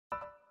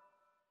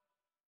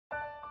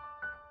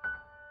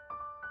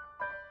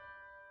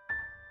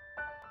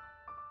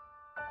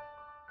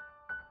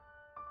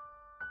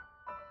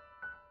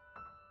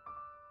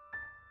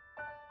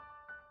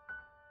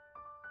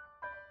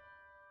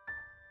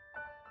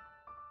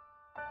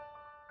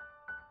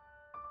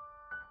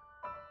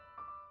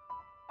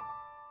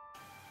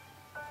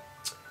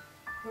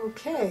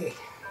Okay,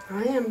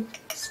 I am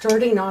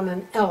starting on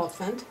an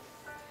elephant.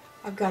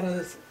 I've got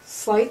a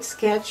slight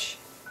sketch,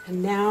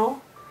 and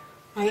now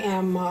I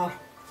am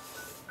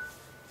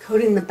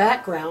coating the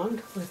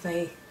background with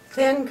a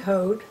thin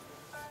coat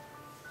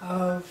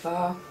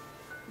of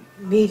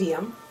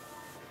medium.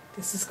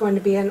 This is going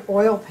to be an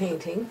oil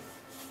painting,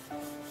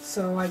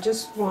 so I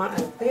just want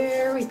a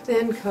very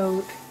thin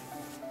coat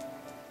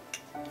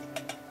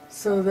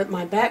so that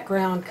my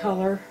background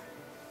color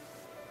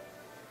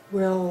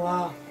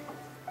will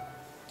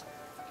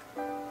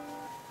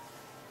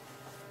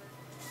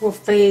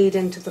fade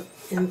into the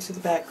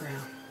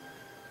background.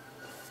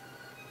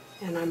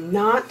 And I'm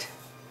not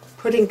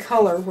putting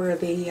color where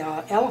the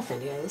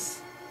elephant is,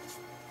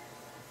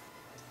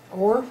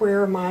 or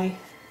where my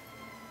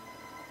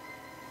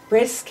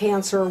breast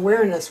cancer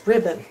awareness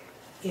ribbon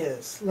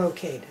is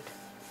located.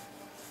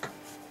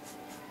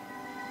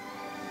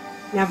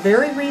 Now,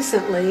 very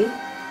recently,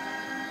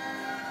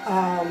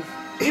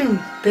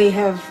 they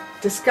have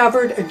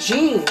discovered a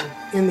gene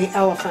in the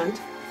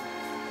elephant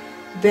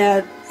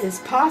that is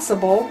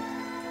possible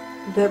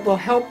that will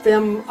help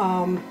them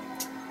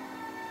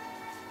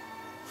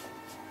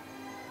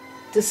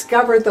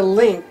discover the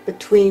link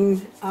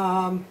between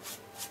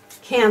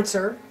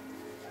cancer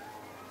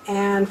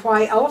and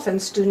why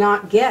elephants do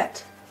not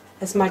get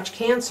as much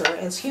cancer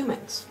as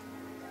humans.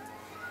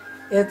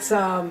 It's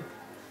a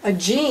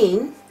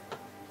gene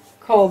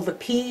called the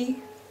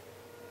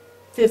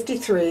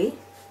P53,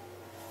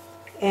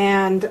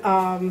 and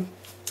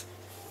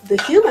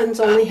the humans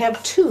only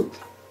have two.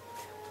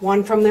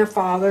 One from their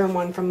father and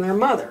one from their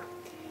mother.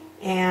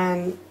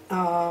 And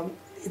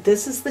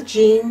this is the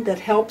gene that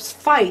helps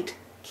fight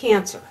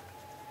cancer.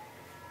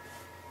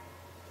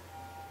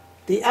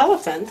 The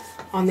elephant,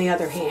 on the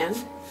other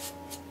hand,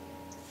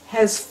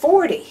 has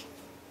 40.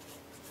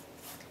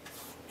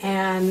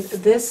 And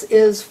this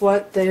is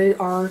what they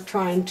are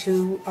trying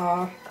to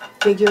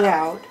figure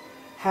out,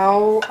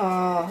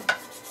 how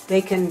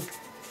they can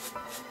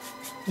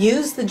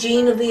use the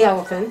gene of the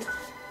elephant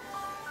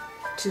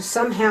to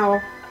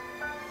somehow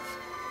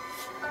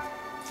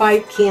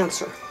fight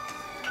cancer.